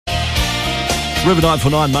River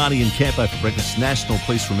 949, Marnie and Campo for breakfast. National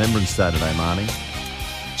Police Remembrance Day today, Marnie.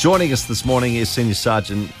 Joining us this morning is Senior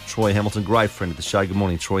Sergeant Troy Hamilton, great friend of the show. Good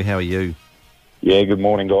morning, Troy. How are you? Yeah, good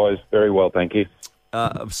morning, guys. Very well, thank you.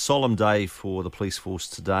 A solemn day for the police force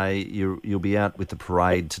today. You'll be out with the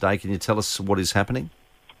parade today. Can you tell us what is happening?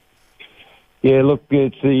 Yeah, look,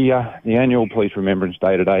 it's the annual Police Remembrance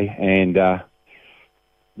Day today, and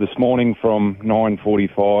this morning from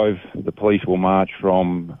 9:45, the police will march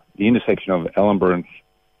from the intersection of Ellenborough and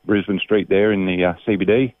Brisbane Street there in the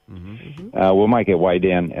CBD. Mm-hmm. We'll make our way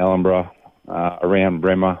down Ellenborough, around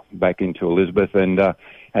Bremer, back into Elizabeth, and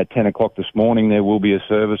at 10 o'clock this morning there will be a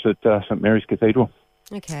service at St Mary's Cathedral.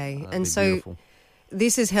 Okay, That'd and be so beautiful.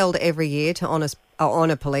 this is held every year to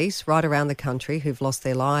honour police right around the country who've lost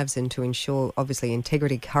their lives, and to ensure, obviously,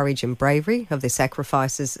 integrity, courage and bravery of their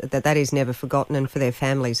sacrifices, that is never forgotten, and for their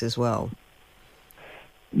families as well.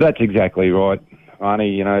 That's exactly right,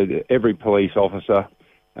 Arnie. You know, every police officer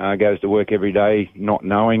goes to work every day not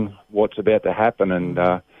knowing what's about to happen,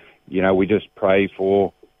 and, you know, we just pray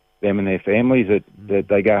for them and their families that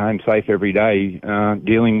they go home safe every day,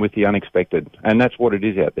 dealing with the unexpected. And that's what it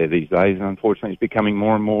is out there these days, and unfortunately it's becoming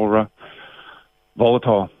more and more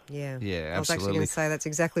volatile. Yeah, Yeah, I was actually absolutely. going to say that's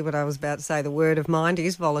exactly what I was about to say. The word of mind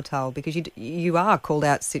is volatile, because you are called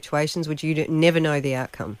out to situations which you never know the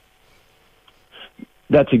outcome.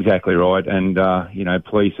 That's exactly right, and you know,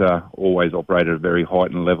 police are always operate at a very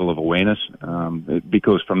heightened level of awareness,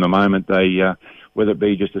 because from the moment they, whether it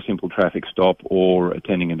be just a simple traffic stop or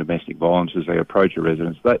attending a domestic violence as they approach a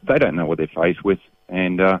residence, they don't know what they're faced with,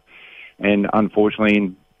 and unfortunately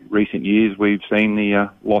in recent years we've seen the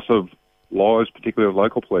loss of lives, particularly of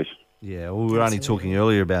local police. Yeah, well, we were only talking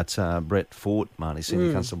earlier about Brett Fort, Marnie,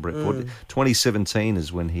 Senior Constable Brett Fort. 2017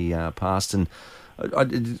 is when he passed, and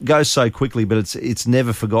it goes so quickly, but it's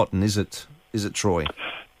never forgotten, is it? Is it, Troy?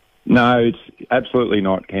 No, it's absolutely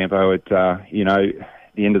not, Campo. It, you know,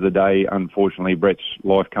 at the end of the day, unfortunately, Brett's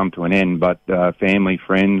life come to an end, but family,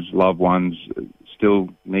 friends, loved ones still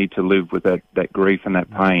need to live with that grief and that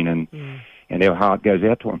pain, and our heart goes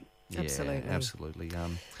out to them. Absolutely. Yeah, absolutely.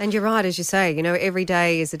 And you're right, as you say, you know, every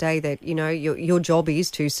day is a day that, you know, your job is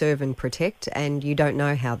to serve and protect, and you don't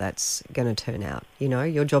know how that's going to turn out. You know,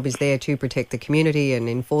 your job is there to protect the community and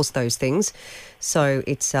enforce those things. So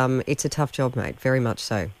it's a tough job, mate, very much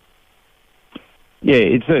so. Yeah,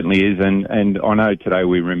 it certainly is, and I know today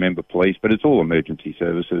we remember police, but it's all emergency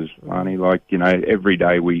services, Arnie. Like, you know, every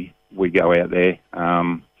day we go out there.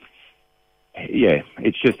 Yeah,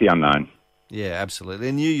 it's just the unknown. Yeah, absolutely.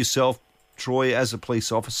 And you yourself, Troy, as a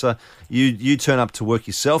police officer, you turn up to work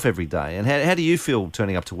yourself every day. And how do you feel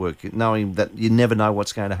turning up to work, knowing that you never know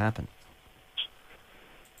what's going to happen?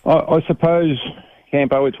 I suppose,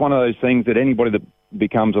 Campo, it's one of those things that anybody that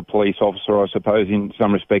becomes a police officer, I suppose, in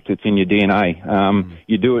some respects, it's in your DNA.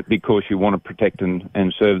 You do it because you want to protect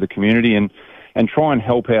and serve the community and try and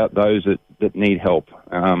help out those that need help.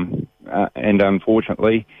 And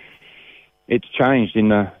unfortunately, it's changed in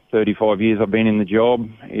the 35 years I've been in the job.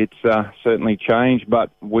 It's certainly changed, but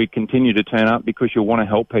we continue to turn up because you want to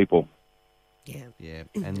help people. Yeah,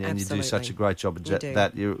 and you do Absolutely. such a great job You at do.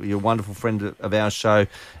 that. You're a wonderful friend of our show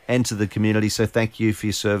and to the community, so thank you for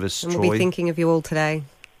your service, And Troy. we'll be thinking of you all today.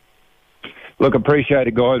 Look, appreciate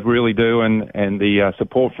it, guys, really do, and the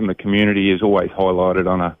support from the community is always highlighted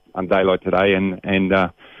on a day like today,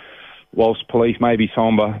 and whilst police may be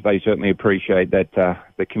sombre, they certainly appreciate that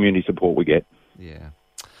the community support we get. Yeah.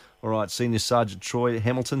 All right, Senior Sergeant Troy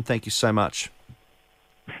Hamilton, thank you so much.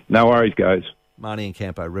 No worries, guys. Marnie and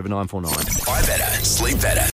Campo, River 949. Buy better, sleep better.